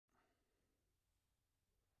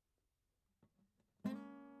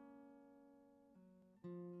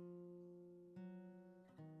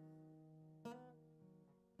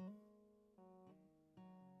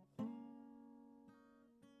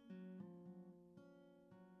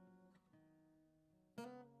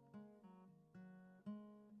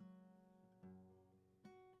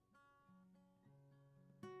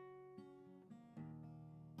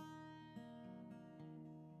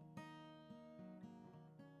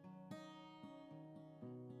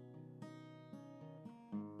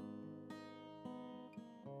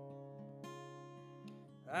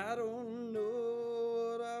I don't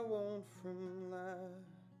know what I want from life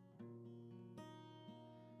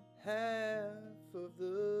half of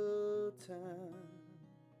the time.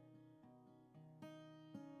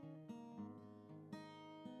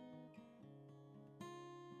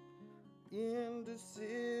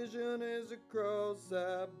 Indecision is a cross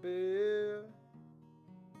I bear,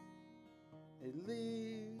 at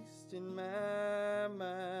least in my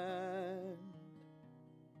mind.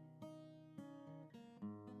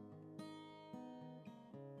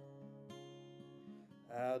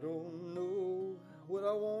 I don't know what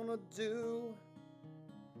I wanna do.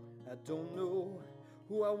 I don't know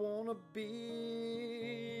who I wanna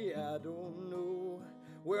be. I don't know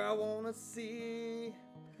where I wanna see.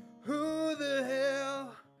 Who the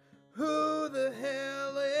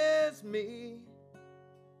hell is me?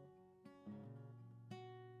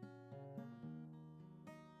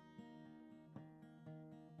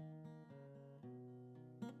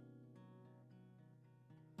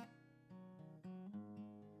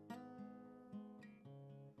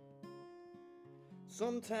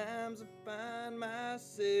 Sometimes I find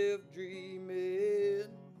myself dreaming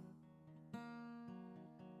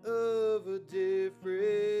of a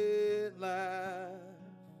different life.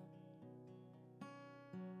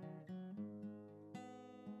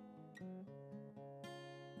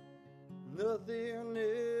 Nothing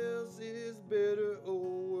else is better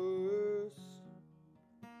or worse.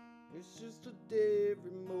 It's just a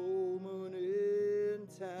every moment in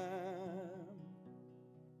time.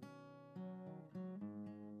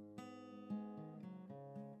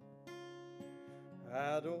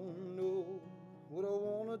 I don't know what I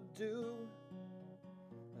wanna do.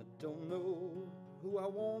 I don't know who I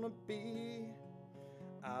wanna be.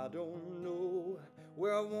 I don't know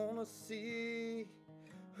where I wanna see.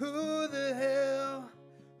 Who the hell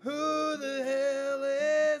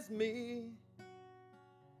is me?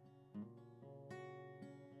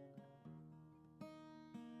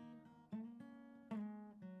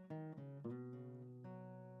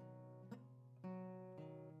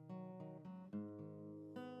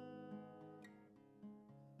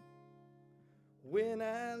 When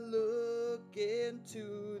I look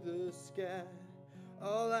into the sky,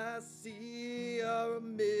 all I see are a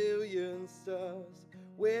million stars.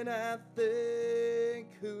 When I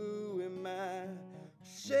think, who am I?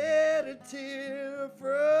 Shed a tear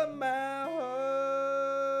from my heart.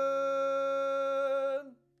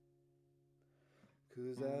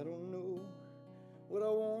 'Cause I don't know what I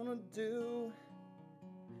wanna do.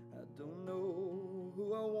 I don't know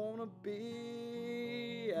who I wanna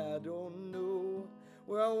be. I don't know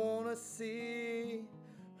where I wanna see.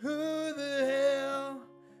 Who the